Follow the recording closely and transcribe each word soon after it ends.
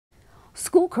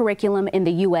School curriculum in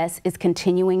the U.S. is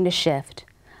continuing to shift.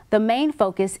 The main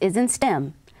focus is in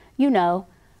STEM,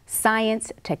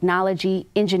 science, technology,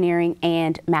 engineering,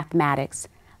 and mathematics,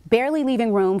 barely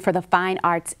leaving room for the fine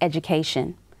arts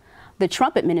education. The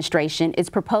Trump administration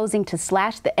is proposing to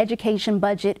slash the education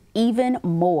budget even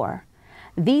more.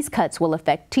 These cuts will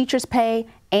affect teachers' pay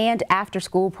and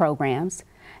after-school programs.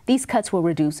 These cuts will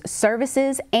reduce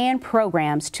services and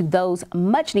programs to those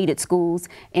much-needed schools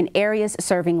in areas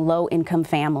serving low-income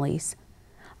families.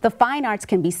 The fine arts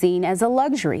can be seen as a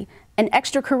luxury, an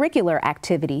extracurricular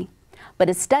activity. But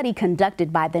a study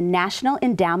conducted by the National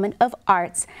Endowment of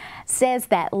Arts says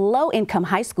that low-income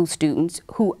high school students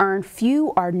who earn few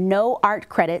or no art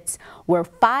credits were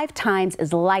 5 times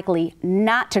as likely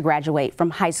not to graduate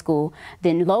from high school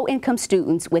than low-income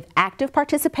students with active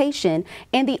participation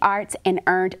in the arts and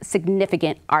earned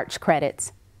significant arts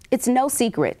credits. It's no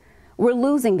secret, we're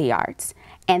losing the arts,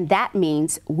 and that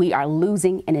means we are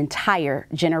losing an entire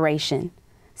generation.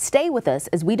 Stay with us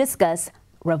as we discuss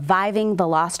Reviving the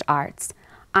Lost Arts.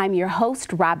 I'm your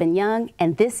host, Robin Young,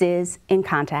 and this is In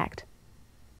Contact.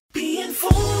 Be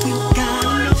informed. We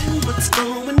gotta know what's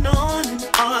going on in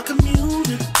our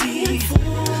community.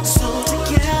 So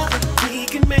together we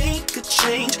can make a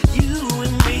change, you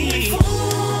and me.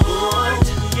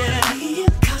 Be in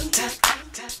contact.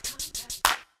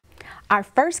 Our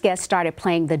first guest started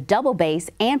playing the double bass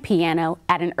and piano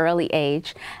at an early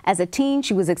age. As a teen,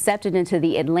 she was accepted into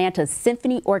the Atlanta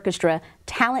Symphony Orchestra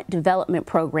Talent Development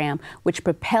Program, which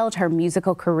propelled her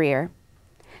musical career.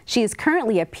 She is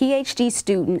currently a PhD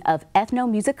student of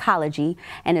ethnomusicology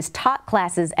and has taught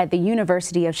classes at the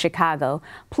University of Chicago.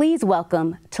 Please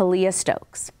welcome Talia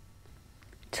Stokes.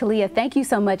 Talia, thank you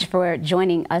so much for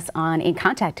joining us on In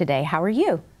Contact today. How are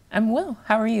you? I'm well.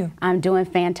 How are you? I'm doing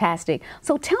fantastic.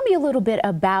 So tell me a little bit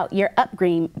about your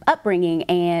upbringing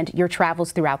and your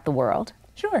travels throughout the world.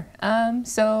 Sure.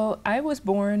 So I was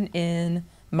born in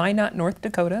Minot, North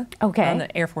Dakota, on the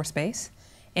Air Force Base,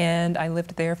 and I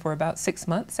lived there for about 6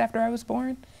 months after I was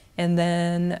born. And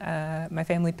then my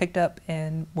family picked up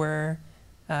and were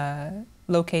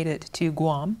located to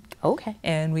Guam. Okay.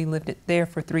 And we lived there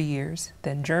for 3 years.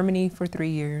 Then Germany for 3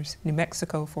 years, New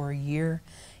Mexico for a year,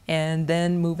 and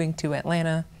then moving to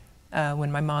Atlanta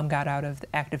when my mom got out of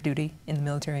active duty in the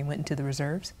military and went into the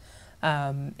reserves.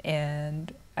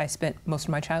 And I spent most of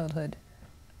my childhood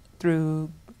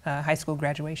through high school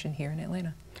graduation here in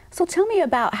Atlanta. So tell me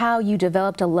about how you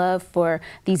developed a love for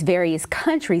these various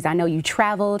countries. I know you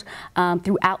traveled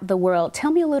throughout the world.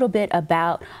 Tell me a little bit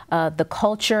about the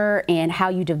culture and how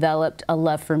you developed a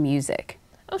love for music.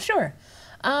 Oh, sure.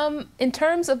 In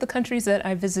terms of the countries that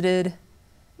I visited,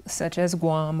 such as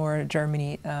Guam or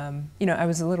Germany, I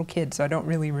was a little kid, so I don't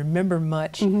really remember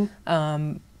much.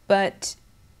 But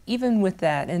even with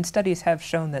that, and studies have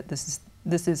shown that this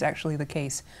is actually the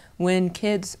case, when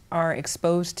kids are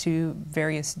exposed to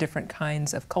various different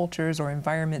kinds of cultures or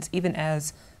environments, even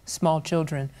as small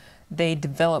children, they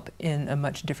develop in a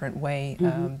much different way.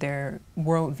 Their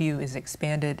worldview is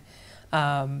expanded.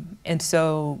 And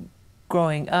so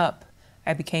growing up,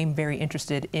 I became very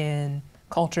interested in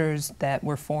cultures that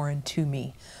were foreign to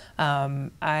me.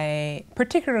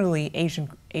 Particularly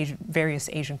various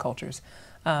Asian cultures.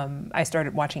 I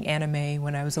started watching anime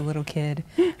when I was a little kid.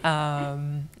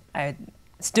 I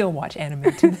still watch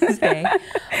anime to this day.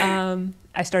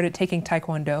 I started taking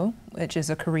Taekwondo, which is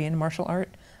a Korean martial art,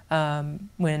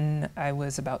 when I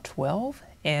was about 12,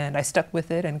 and I stuck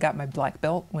with it and got my black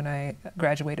belt when I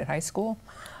graduated high school.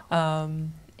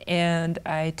 And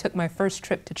I took my first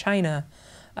trip to China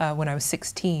when I was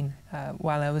 16,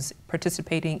 while I was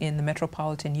participating in the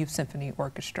Metropolitan Youth Symphony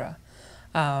Orchestra.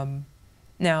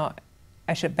 Now,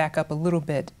 I should back up a little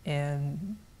bit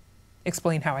and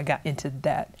explain how I got into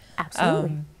that.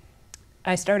 Absolutely.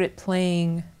 I started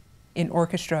playing in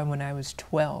orchestra when I was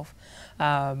 12.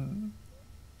 In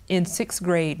 6th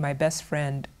grade, my best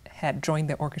friend had joined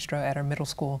the orchestra at our middle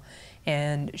school,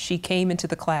 and she came into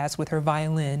the class with her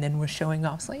violin and was showing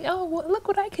off. It's like, oh, well, look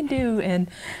what I can do. And,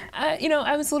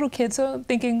 I was a little kid, so I'm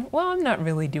thinking, well, I'm not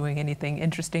really doing anything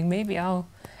interesting. Maybe I'll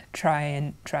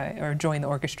try or join the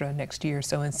orchestra next year.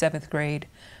 So in 7th grade,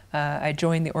 I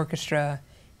joined the orchestra,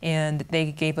 and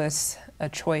they gave us a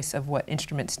choice of what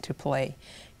instruments to play.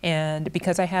 And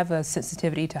because I have a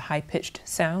sensitivity to high-pitched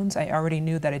sounds, I already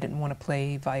knew that I didn't want to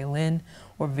play violin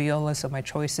or viola, so my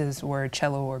choices were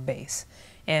cello or bass.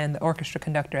 And the orchestra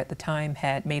conductor at the time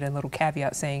had made a little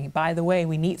caveat saying, by the way,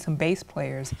 we need some bass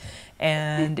players.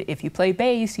 And if you play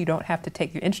bass, you don't have to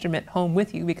take your instrument home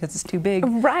with you because it's too big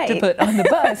to put on the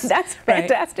bus. That's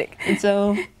fantastic. And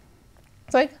so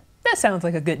it's like, that sounds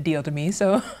like a good deal to me.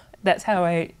 So that's how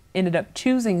I ended up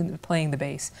choosing playing the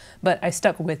bass, but I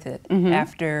stuck with it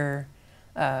after,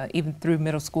 even through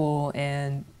middle school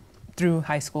and through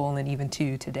high school and even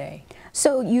to today.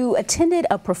 So you attended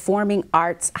a performing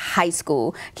arts high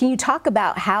school. Can you talk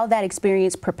about how that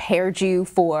experience prepared you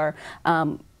for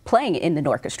playing in an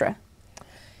orchestra?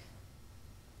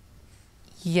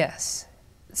 Yes.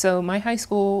 So my high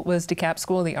school was DeKalb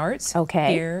School of the Arts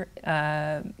here.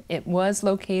 It was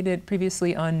located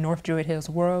previously on North Druid Hills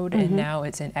Road, and now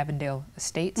it's in Avondale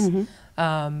Estates.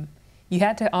 You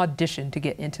had to audition to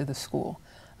get into the school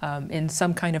in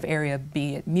some kind of area,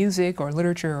 be it music or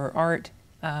literature or art,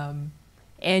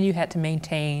 and you had to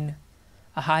maintain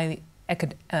a high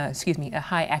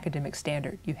academic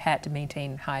standard. You had to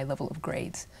maintain high level of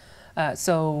grades.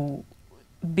 So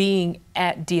being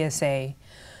at DSA,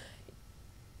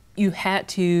 you had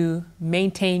to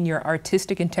maintain your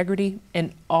artistic integrity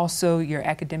and also your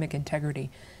academic integrity.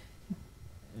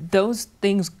 Those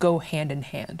things go hand in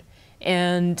hand.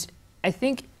 And I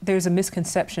think there's a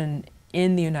misconception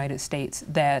in the United States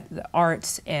that the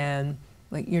arts and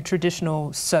like your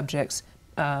traditional subjects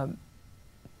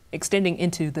extending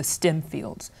into the STEM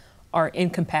fields are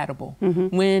incompatible,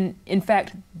 when in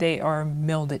fact they are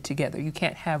melded together. You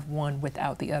can't have one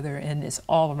without the other, and it's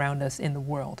all around us in the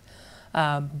world.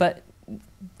 But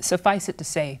suffice it to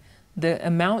say, the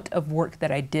amount of work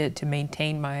that I did to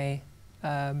maintain my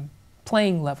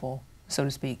playing level, so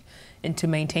to speak, and to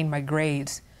maintain my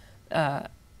grades,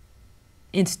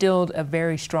 instilled a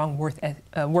very strong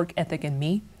work ethic in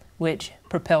me, which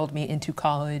propelled me into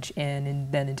college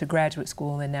and then into graduate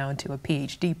school and now into a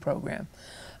PhD program.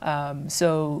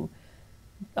 So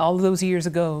all of those years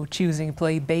ago, choosing to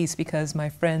play bass because my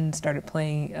friend started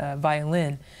playing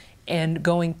violin, and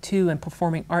going to and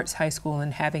performing arts high school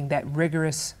and having that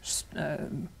rigorous,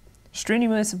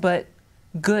 strenuous but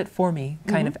good for me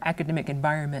kind of academic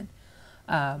environment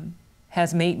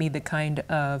has made me the kind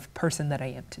of person that I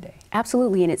am today.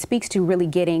 Absolutely, and it speaks to really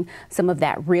getting some of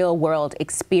that real world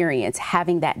experience,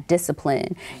 having that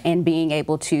discipline and being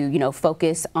able to, you know,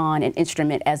 focus on an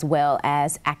instrument as well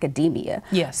as academia.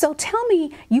 Yes. So tell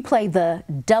me, you play the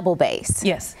double bass.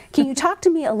 Yes. Can you talk to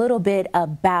me a little bit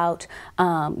about,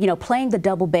 you know, playing the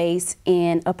double bass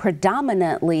in a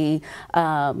predominantly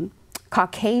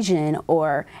Caucasian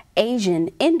or Asian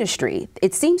industry?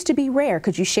 It seems to be rare.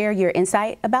 Could you share your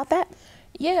insight about that?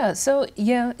 Yeah, so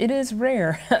yeah, it is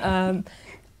rare.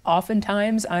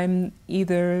 Oftentimes I'm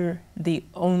either the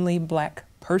only black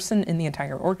person in the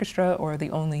entire orchestra or the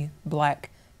only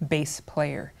black bass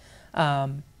player.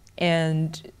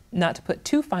 And not to put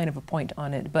too fine of a point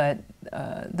on it, but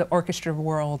the orchestra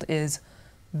world is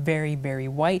very, very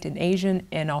white and Asian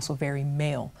and also very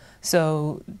male.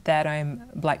 So that I'm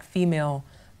black female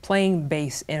playing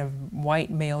bass in a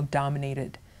white male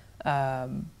dominated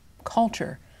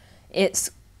culture,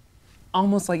 it's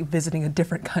almost like visiting a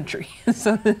different country,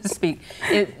 so to speak.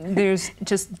 There's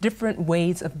just different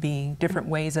ways of being, different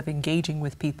ways of engaging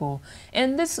with people.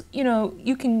 And this, you know,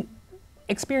 you can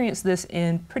experience this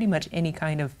in pretty much any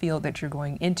kind of field that you're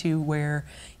going into, where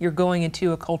you're going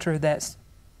into a culture that's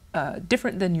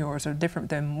different than yours or different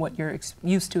than what you're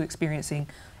used to experiencing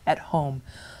at home.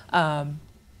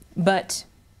 But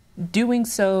doing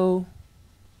so,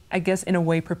 I guess, in a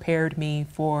way prepared me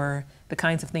for the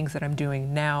kinds of things that I'm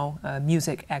doing now,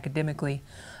 music academically,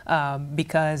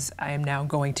 because I am now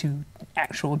going to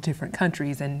actual different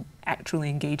countries and actually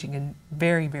engaging in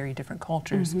very, very different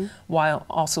cultures, while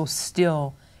also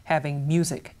still having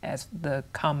music as the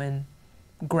common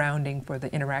grounding for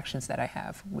the interactions that I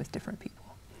have with different people.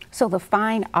 So the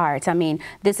fine arts, I mean,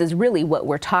 this is really what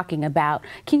we're talking about.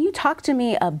 Can you talk to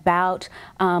me about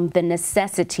the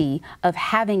necessity of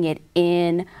having it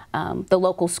in the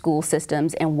local school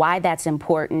systems and why that's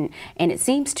important? And it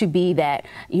seems to be that,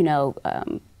 you know,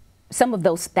 some of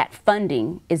that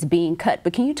funding is being cut,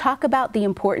 but can you talk about the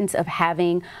importance of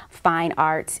having fine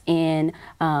arts in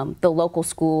the local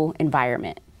school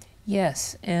environment?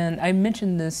 Yes, and I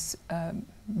mentioned this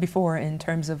before in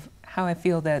terms of how I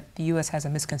feel that the U.S. has a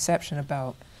misconception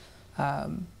about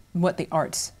what the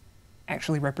arts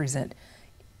actually represent.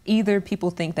 Either people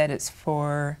think that it's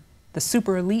for the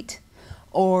super elite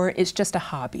or it's just a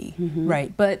hobby,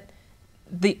 right? But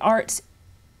the arts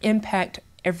impact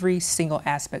every single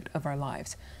aspect of our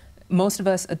lives. Most of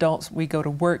us adults, we go to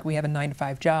work, we have a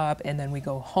 9-to-5 job, and then we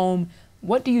go home.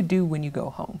 What do you do when you go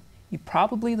home? You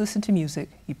probably listen to music,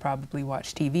 you probably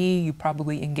watch TV, you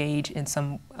probably engage in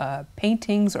some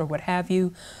paintings or what have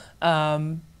you.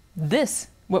 This,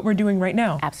 what we're doing right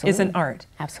now, is an art.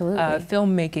 Absolutely.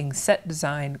 Filmmaking, set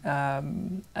design,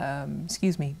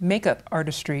 makeup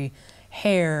artistry,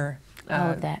 hair,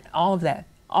 all of that. All of that.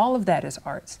 All of that is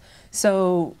arts.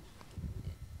 So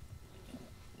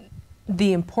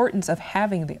the importance of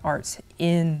having the arts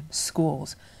in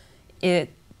schools, it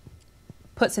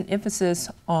puts an emphasis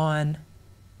on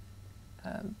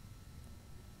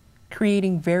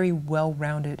creating very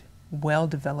well-rounded,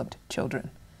 well-developed children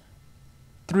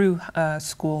through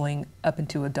schooling up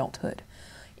into adulthood.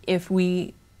 If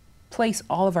we place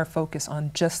all of our focus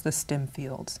on just the STEM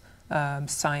fields,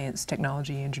 science,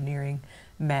 technology, engineering,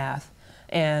 math,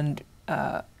 and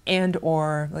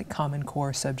or like Common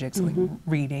Core subjects like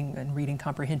reading and reading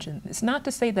comprehension. It's not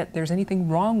to say that there's anything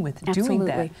wrong with doing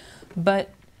that, but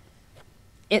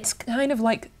it's kind of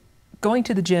like going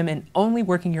to the gym and only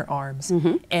working your arms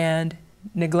and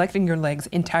neglecting your legs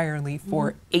entirely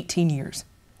for 18 years.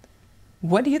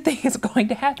 What do you think is going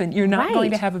to happen? You're not going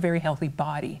to have a very healthy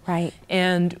body. Right.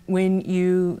 And when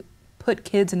you put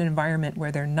kids in an environment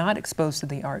where they're not exposed to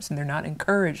the arts and they're not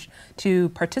encouraged to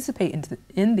participate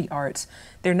in the arts,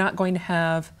 they're not going to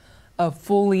have a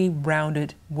fully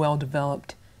rounded,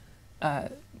 well-developed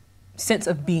sense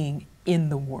of being in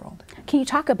the world. Can you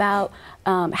talk about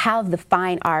how the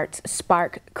fine arts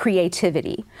spark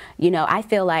creativity? You know, I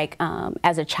feel like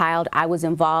as a child, I was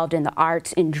involved in the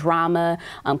arts, in drama,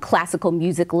 classical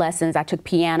music lessons. I took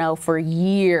piano for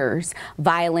years,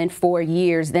 violin for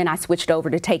years. Then I switched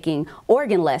over to taking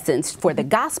organ lessons for the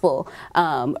gospel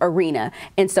arena.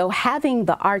 And so having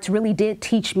the arts really did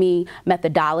teach me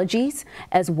methodologies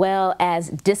as well as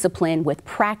discipline with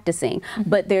practicing.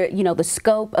 But there, you know, the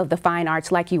scope of the fine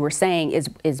arts, like you were saying,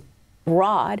 is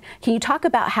broad. Can you talk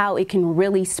about how it can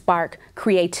really spark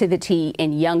creativity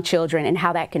in young children and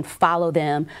how that can follow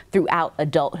them throughout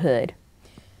adulthood?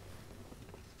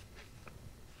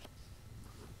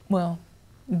 Well,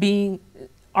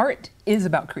 art is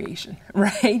about creation,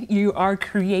 right? You are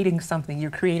creating something.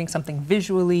 You're creating something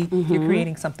visually, you're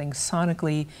creating something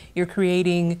sonically, you're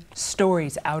creating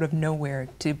stories out of nowhere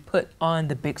to put on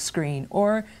the big screen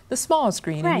or the small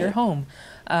screen in your home.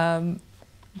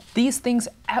 These things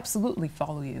absolutely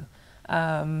follow you.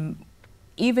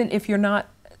 Even if you're not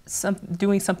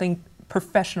doing something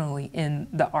professionally in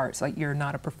the arts, like you're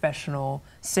not a professional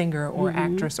singer or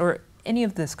actress or any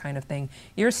of this kind of thing,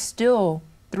 you're still,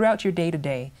 throughout your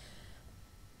day-to-day,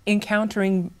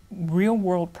 encountering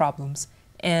real-world problems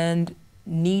and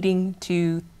needing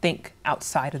to think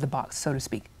outside of the box, so to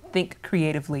speak. Think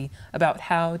creatively about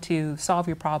how to solve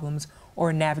your problems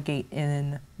or navigate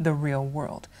in the real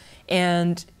world.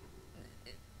 And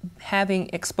having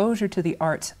exposure to the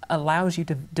arts allows you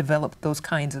to develop those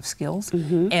kinds of skills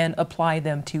and apply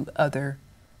them to other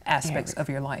aspects of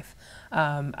your life.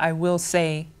 I will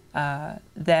say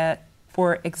that,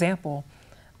 for example,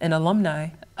 an alumni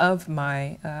of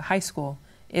my high school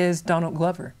is Donald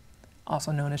Glover,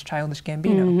 also known as Childish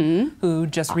Gambino, who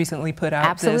just recently put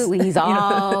out this, he's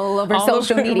all over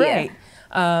social media.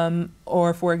 Right.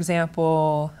 Or, for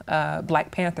example,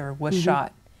 Black Panther was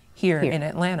shot here in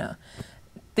Atlanta.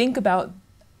 Think about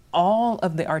all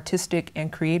of the artistic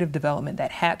and creative development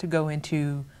that had to go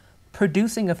into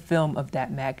producing a film of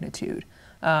that magnitude.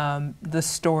 The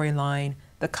storyline,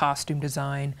 the costume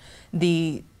design,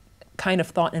 the kind of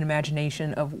thought and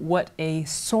imagination of what a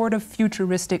sort of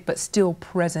futuristic but still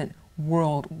present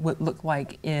world would look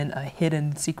like in a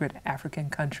hidden, secret African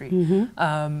country.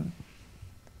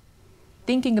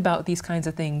 Thinking about these kinds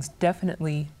of things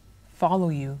definitely follow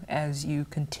you as you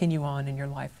continue on in your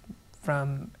life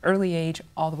from early age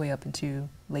all the way up into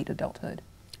late adulthood.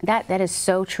 That is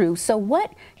so true. So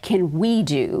what can we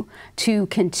do to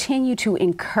continue to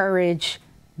encourage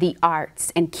the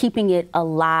arts and keeping it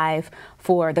alive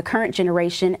for the current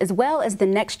generation as well as the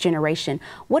next generation?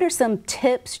 What are some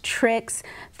tips, tricks,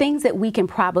 things that we can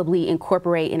probably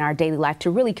incorporate in our daily life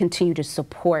to really continue to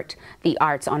support the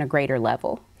arts on a greater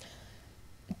level?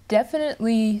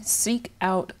 Definitely seek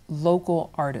out local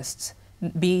artists,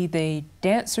 be they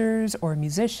dancers or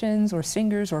musicians or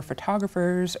singers or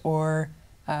photographers or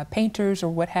painters or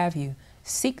what have you.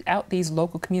 Seek out these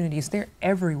local communities. They're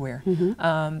everywhere.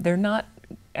 They're not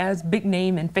as big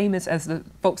name and famous as the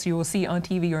folks you will see on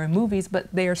TV or in movies, but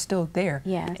they are still there.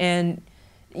 Yes. And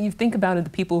you think about it, the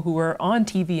people who are on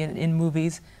TV and in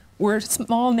movies were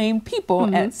small name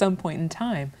people at some point in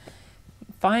time.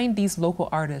 Find these local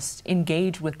artists,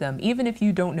 engage with them. Even if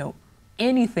you don't know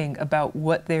anything about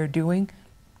what they're doing,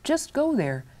 just go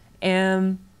there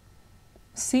and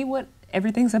see what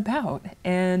everything's about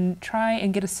and try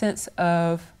and get a sense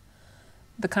of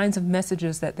the kinds of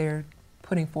messages that they're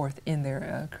putting forth in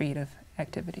their creative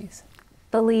activities.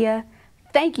 Thalia,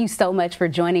 thank you so much for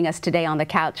joining us today on the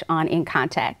couch on In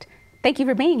Contact. Thank you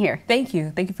for being here. Thank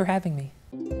you. Thank you for having me.